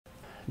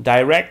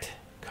direct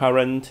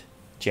current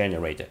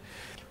generator.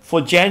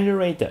 For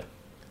generator,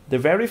 the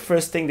very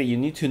first thing that you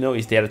need to know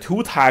is there are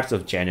two types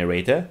of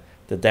generator: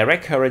 the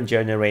direct current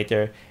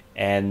generator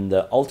and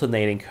the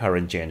alternating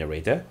current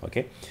generator.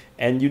 Okay,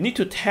 and you need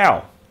to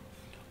tell,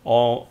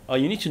 or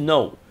you need to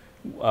know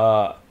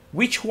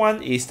which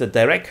one is the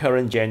direct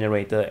current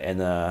generator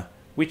and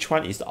which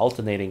one is the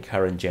alternating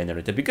current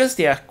generator, because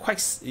they are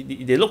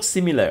they look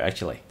similar.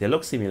 Actually, they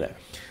look similar.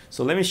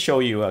 So let me show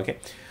you. Okay,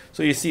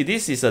 so you see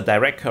this is a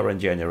direct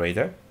current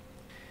generator.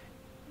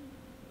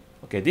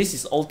 Okay, this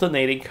is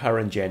alternating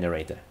current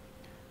generator.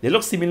 They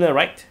look similar,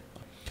 right?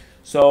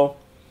 So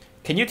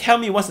can you tell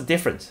me what's the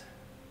difference?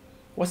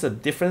 What's the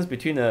difference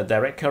between a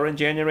direct current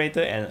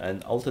generator and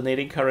an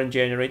alternating current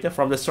generator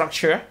from the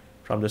structure?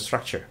 From the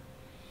structure.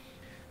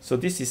 So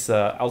this is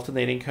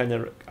alternating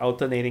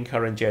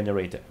current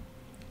generator.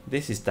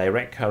 This is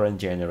direct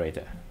current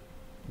generator.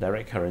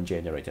 Direct current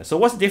generator. So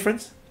what's the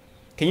difference?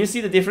 Can you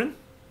see the difference?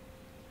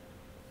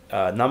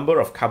 Number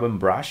of carbon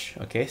brush.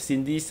 Okay,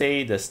 Cindy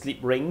say the slip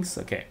rings.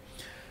 Okay.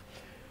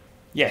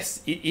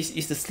 Yes,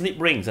 it's the slip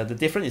rings. The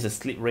difference is the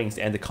slip rings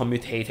and the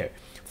commutator.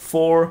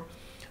 For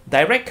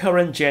direct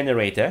current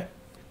generator,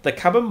 the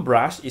carbon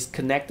brush is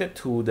connected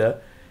to the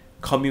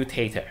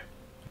commutator.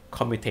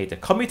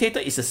 Commutator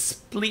is a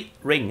split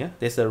ring.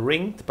 There's a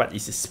ring, but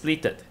it's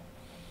splitted.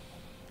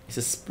 It's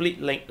a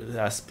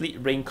split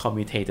ring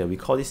commutator. We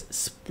call this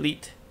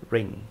split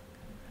ring.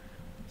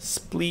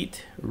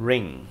 Split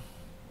ring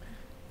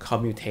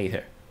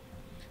commutator.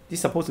 This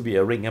is supposed to be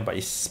a ring, but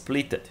it's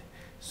splitted.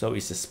 So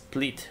it's a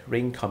split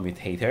ring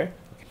commutator.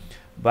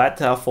 But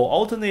for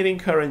alternating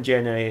current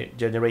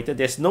generator,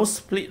 there's no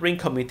split ring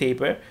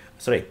commutator.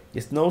 Sorry,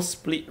 there's no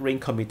split ring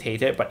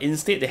commutator, but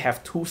instead they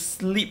have two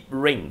slip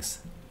rings.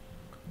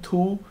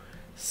 Two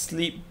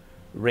slip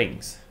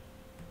rings.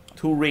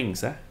 Two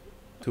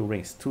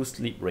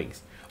slip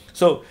rings.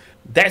 So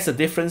that's the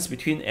difference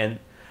between an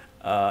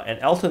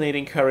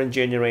alternating current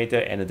generator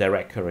and a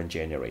direct current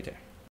generator.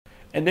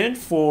 And then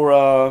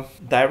for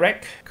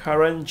direct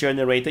current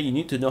generator, you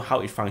need to know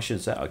how it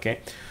functions. Okay,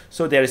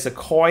 so there is a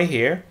coil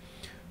here.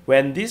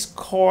 When this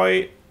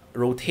coil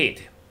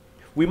rotates,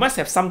 we must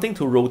have something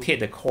to rotate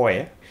the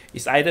coil.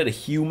 It's either the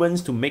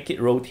humans to make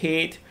it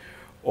rotate,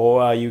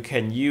 or you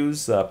can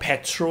use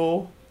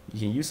petrol. You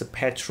can use a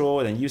petrol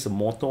and use a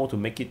motor to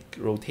make it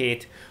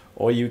rotate,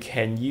 or you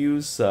can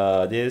use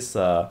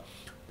the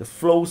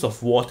flows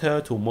of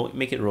water to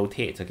make it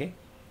rotate. Okay.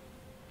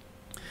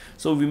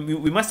 So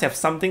we must have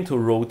something to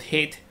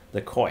rotate the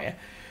coil.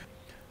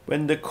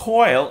 When the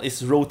coil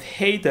is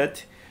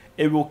rotated,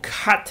 it will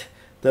cut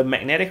the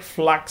magnetic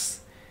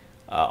flux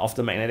of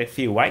the magnetic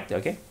field, right?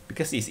 Okay,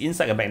 because it's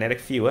inside a magnetic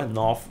field,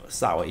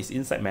 north-south is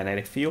inside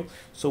magnetic field.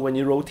 So when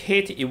you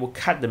rotate, it will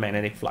cut the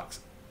magnetic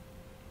flux.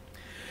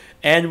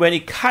 And when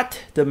it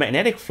cut the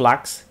magnetic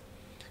flux,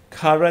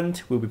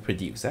 current will be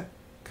produced.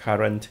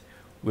 Current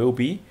will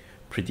be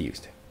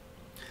produced.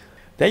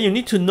 Then you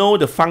need to know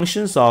the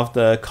functions of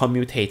the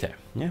commutator.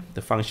 Yeah,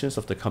 the functions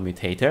of the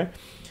commutator.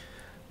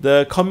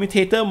 The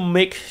commutator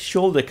makes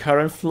sure the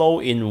current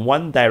flow in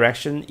one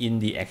direction in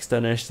the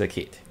external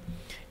circuit.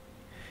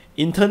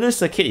 Internal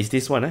circuit is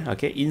this one.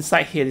 Okay,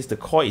 inside here is the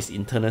coil is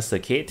internal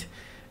circuit,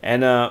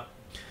 and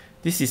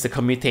this is the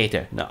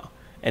commutator now.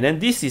 And then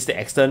this is the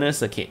external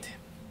circuit.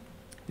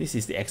 This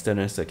is the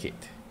external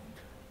circuit.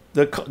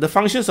 The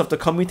functions of the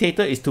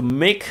commutator is to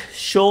make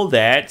sure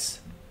that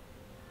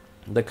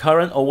the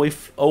current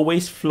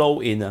always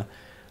flow in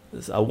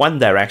one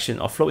direction,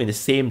 or flow in the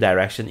same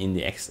direction in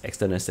the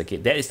external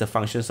circuit. That is the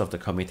functions of the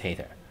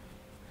commutator.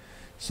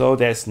 So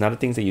there's another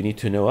thing that you need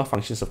to know,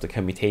 functions of the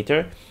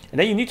commutator. And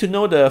then you need to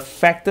know the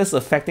factors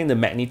affecting the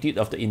magnitude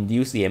of the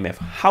induced EMF.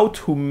 How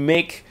to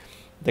make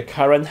the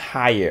current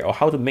higher, or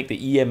how to make the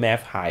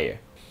EMF higher.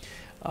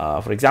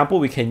 For example,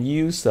 we can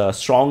use a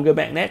stronger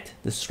magnet,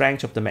 the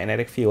strength of the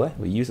magnetic field.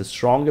 We use a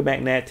stronger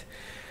magnet.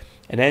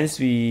 And then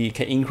we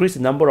can increase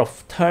the number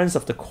of turns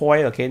of the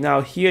coil. Okay,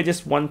 now here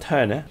just one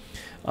turn.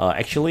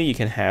 Actually, you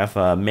can have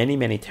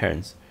many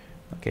turns.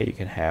 Okay, you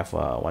can have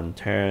 1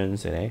 turn,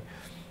 okay,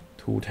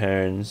 2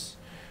 turns,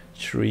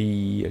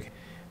 3, okay,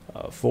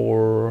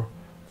 4,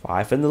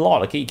 5, and a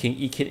lot. Okay, it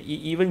can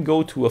even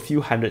go to a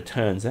few hundred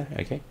turns.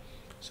 Okay,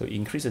 so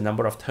increase the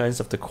number of turns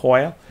of the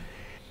coil.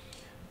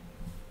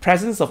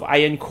 Presence of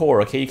iron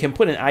core. Okay, you can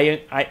put an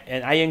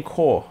iron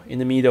core in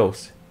the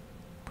middles.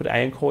 Put an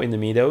iron core in the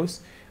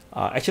middles.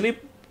 Actually,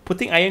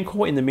 putting iron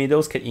core in the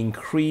middles can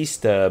increase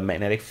the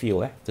magnetic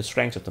field, the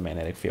strength of the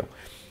magnetic field.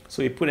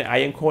 So you put an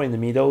iron core in the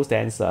middles,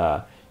 then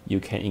you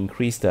can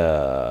increase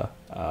the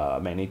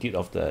magnitude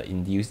of the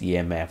induced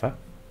EMF.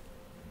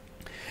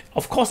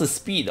 Of course, the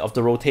speed of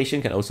the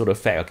rotation can also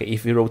affect. Okay,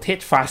 if you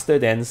rotate faster,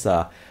 then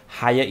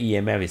higher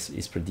EMF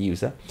is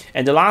produced.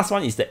 And the last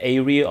one is the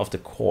area of the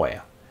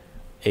coil.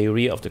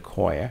 Area of the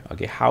coil.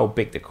 Okay, how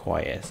big the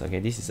coil is. Okay,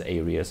 this is the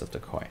areas of the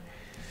coil.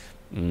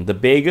 The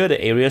bigger the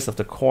areas of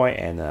the coil,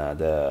 and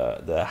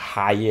the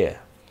higher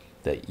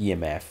the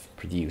EMF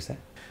produced.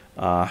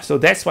 So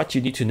that's what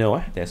you need to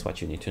know. That's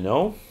what you need to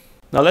know.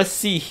 Now let's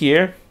see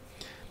here.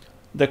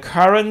 the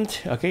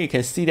current, okay, you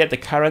can see that the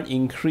current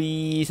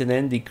increase and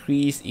then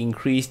decrease,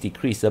 increase,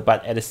 decrease,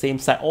 but at the same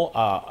side,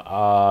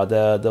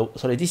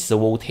 sorry, this is the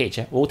voltage.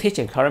 Voltage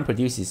and current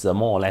produced is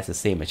more or less the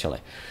same actually.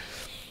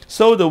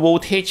 So the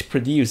voltage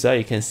produced,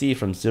 you can see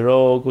from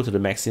 0 go to the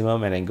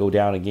maximum and then go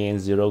down again,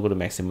 0 go to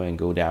maximum and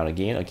go down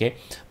again, okay.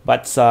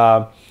 But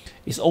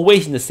it's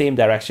always in the same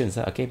directions,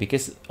 okay,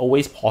 because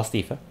always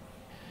positive.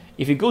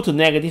 If you go to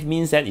negative,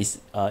 means that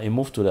it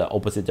moves to the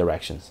opposite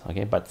directions,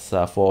 okay. But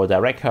for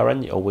direct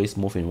current, you always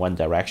move in one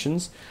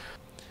directions.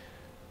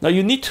 Now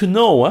you need to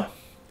know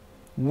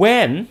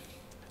when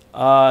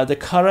the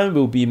current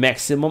will be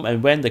maximum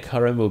and when the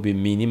current will be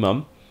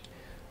minimum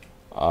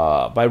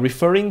by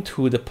referring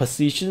to the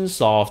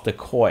positions of the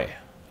coil.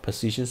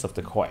 Positions of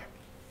the coil.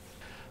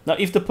 Now,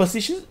 if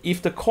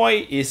the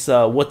coil is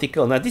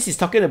vertical, now this is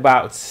talking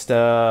about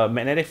the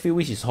magnetic field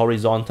which is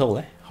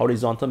horizontal,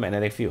 horizontal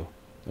magnetic field.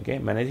 Okay,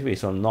 magnetic field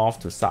is from north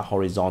to south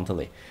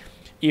horizontally.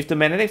 If the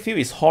magnetic field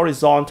is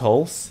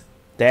horizontal,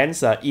 then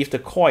if the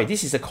coil,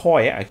 this is a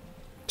coil,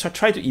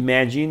 try to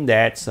imagine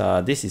that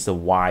this is a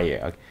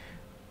wire. Okay?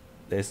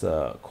 There's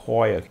a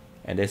coil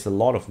and there's a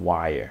lot of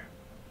wire.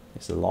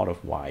 There's a lot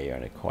of wire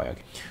on the coil.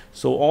 Okay?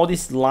 So all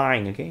this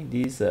line, okay,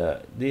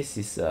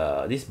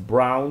 this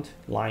brown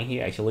line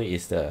here actually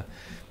is the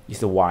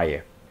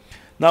wire.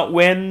 Now,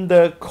 when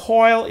the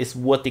coil is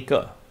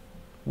vertical,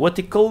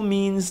 vertical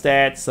means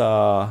that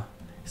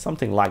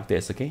something like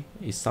this, okay?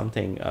 It's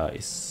something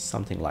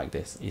like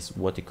this. It's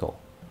vertical.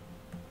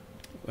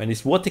 When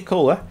it's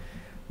vertical,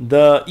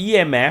 the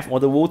EMF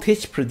or the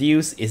voltage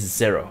produced is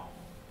 0.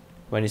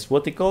 When it's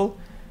vertical,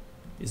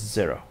 it's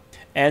 0.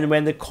 And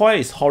when the coil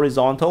is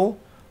horizontal,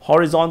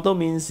 horizontal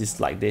means it's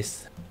like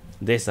this.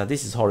 This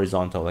is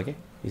horizontal, okay?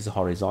 This is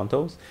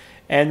horizontals.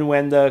 And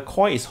when the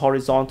coil is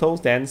horizontal,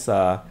 then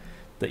the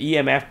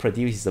EMF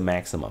produced is the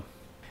maximum.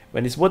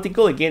 When it's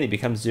vertical again, it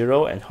becomes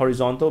 0, and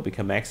horizontal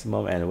becomes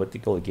maximum, and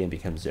vertical again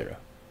becomes 0.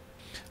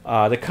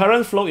 The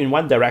current flow in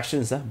one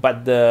direction,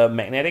 but the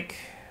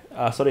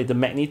the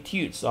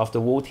magnitudes of the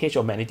voltage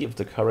or magnitude of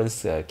the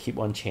currents keep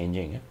on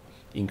changing.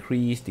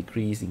 Increase,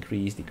 decrease,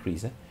 increase,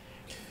 decrease.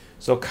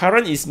 So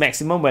current is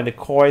maximum when the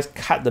coils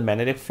cut the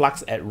magnetic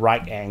flux at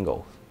right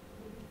angle.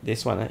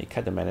 This one, it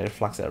cut the magnetic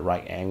flux at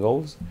right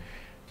angles.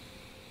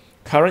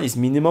 Current is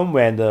minimum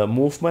when the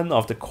movement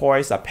of the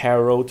coils are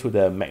parallel to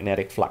the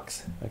magnetic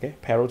flux. Okay,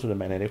 parallel to the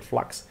magnetic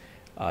flux,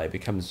 it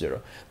becomes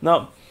 0.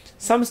 Now,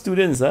 some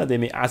students they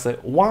may ask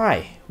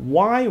why?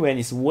 Why when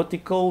it's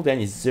vertical then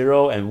it's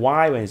 0, and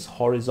why when it's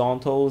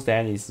horizontal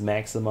then it's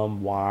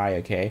maximum? Why?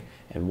 Okay,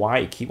 and why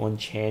it keep on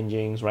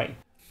changing, right?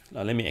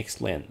 Now let me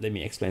explain. Let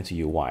me explain to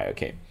you why.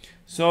 Okay,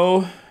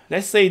 so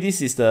let's say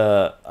this is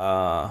the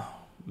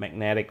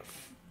magnetic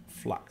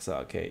flux.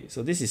 Okay,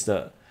 so this is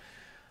the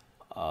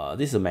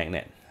this is a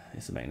magnet.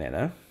 It's a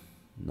magnet,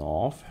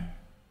 north,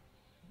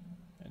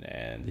 and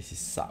then this is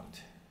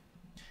south,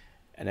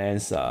 and then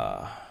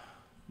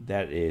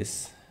that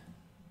is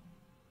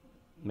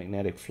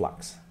magnetic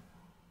flux.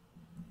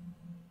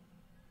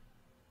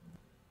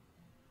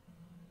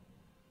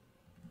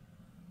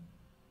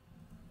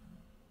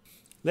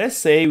 Let's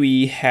say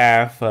we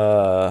have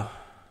a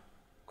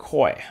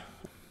coil.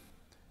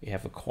 We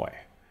have a coil,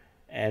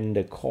 and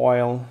the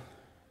coil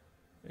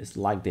is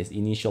like this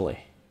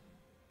initially.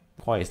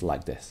 Coil is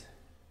like this.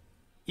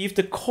 If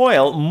the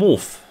coil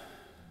move,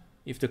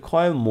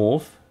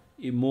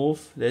 it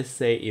move. Let's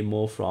say it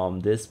move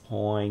from this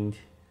point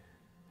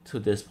to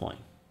this point.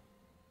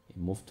 It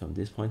moved from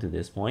this point to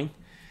this point.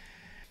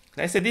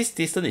 Let's say this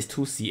distance is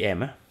 2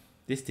 cm.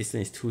 This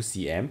distance is 2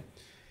 cm.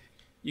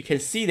 You can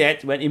see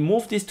that when it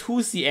moved this 2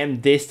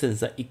 cm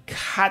distance, it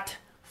cut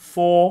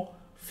 4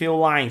 field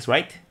lines,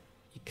 right?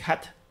 It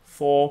cut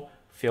 4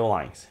 field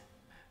lines.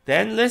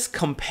 Then let's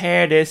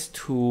compare this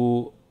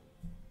to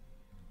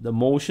the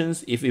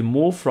motions if it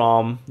move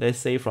from, let's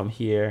say, from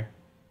here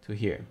to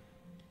here.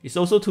 It's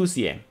also 2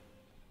 cm.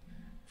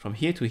 From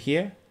here to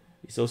here,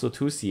 it's also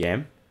 2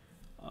 cm.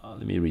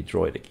 Let me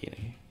redraw it again.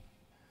 Okay?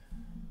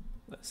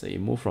 Let's say you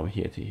move from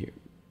here to here.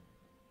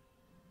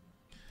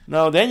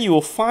 Now then you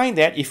will find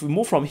that if we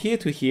move from here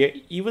to here,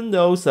 even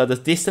though the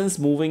distance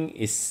moving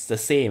is the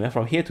same,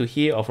 from here to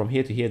here or from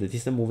here to here, the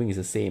distance moving is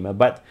the same.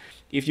 But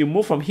if you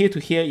move from here to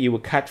here, you will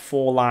cut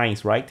 4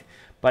 lines, right?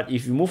 But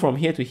if you move from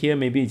here to here,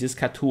 maybe you just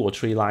cut 2 or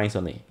 3 lines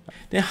only.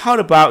 Then how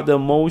about the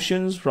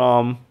motions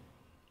from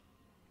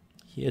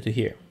here to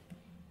here?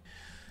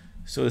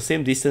 So the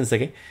same distance,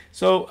 okay?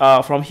 So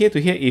from here to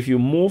here, if you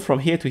move from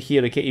here to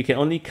here, okay, you can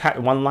only cut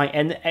 1 line.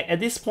 And at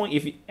this point,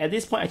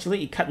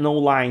 actually it cut no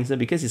lines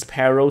because it's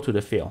parallel to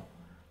the field.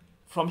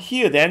 From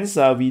here, then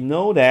we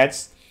know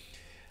that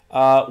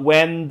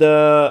when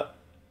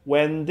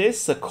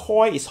this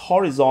coil is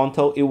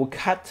horizontal, it will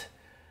cut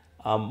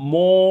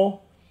more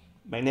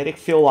magnetic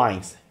field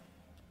lines.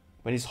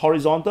 When it's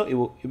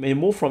horizontal, it may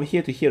move from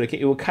here to here. Okay,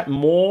 it will cut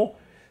more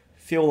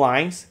field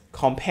lines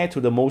compared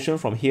to the motion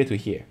from here to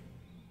here.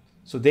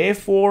 So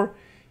therefore,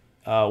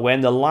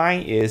 when the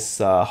line is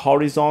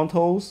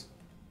horizontal,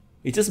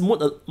 it just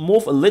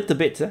move a little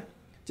bit.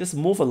 Just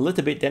move a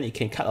little bit, then it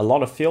can cut a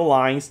lot of field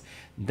lines.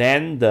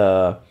 Then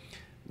the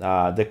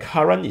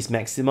current is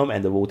maximum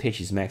and the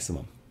voltage is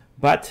maximum.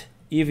 But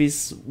if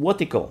it's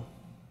vertical,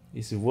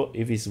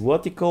 if it's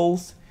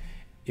verticals,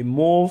 it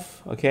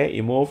move, okay,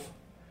 it move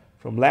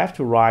from left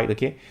to right,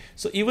 okay.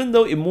 So even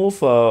though it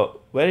move a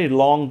very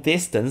long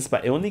distance,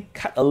 but it only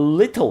cut a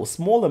little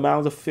small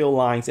amount of field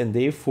lines, and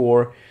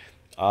therefore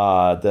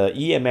the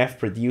EMF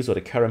produced or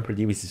the current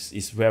produced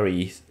is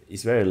very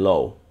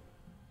low.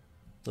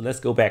 So let's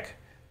go back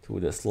to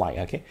the slide,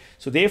 okay.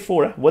 So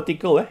therefore,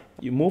 vertical,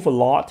 you move a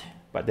lot,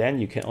 but then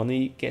you can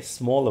only get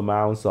small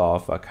amounts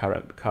of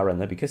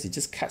current because it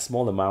just cuts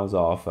small amounts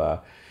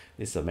of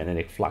this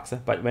magnetic flux.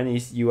 But when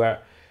you are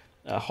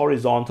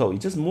horizontal, you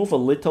just move a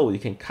little, you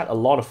can cut a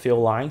lot of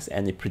field lines,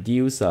 and it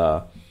produce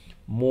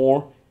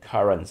more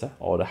currents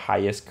or the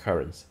highest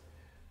currents.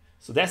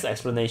 So that's the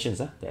explanations.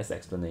 That's the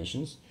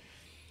explanations.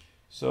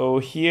 So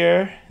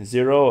here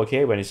 0,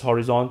 okay, when it's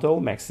horizontal,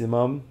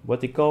 maximum,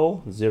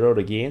 vertical, 0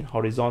 again,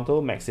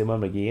 horizontal,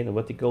 maximum again,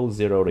 vertical,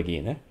 0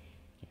 again.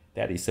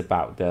 That is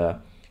about the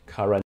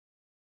current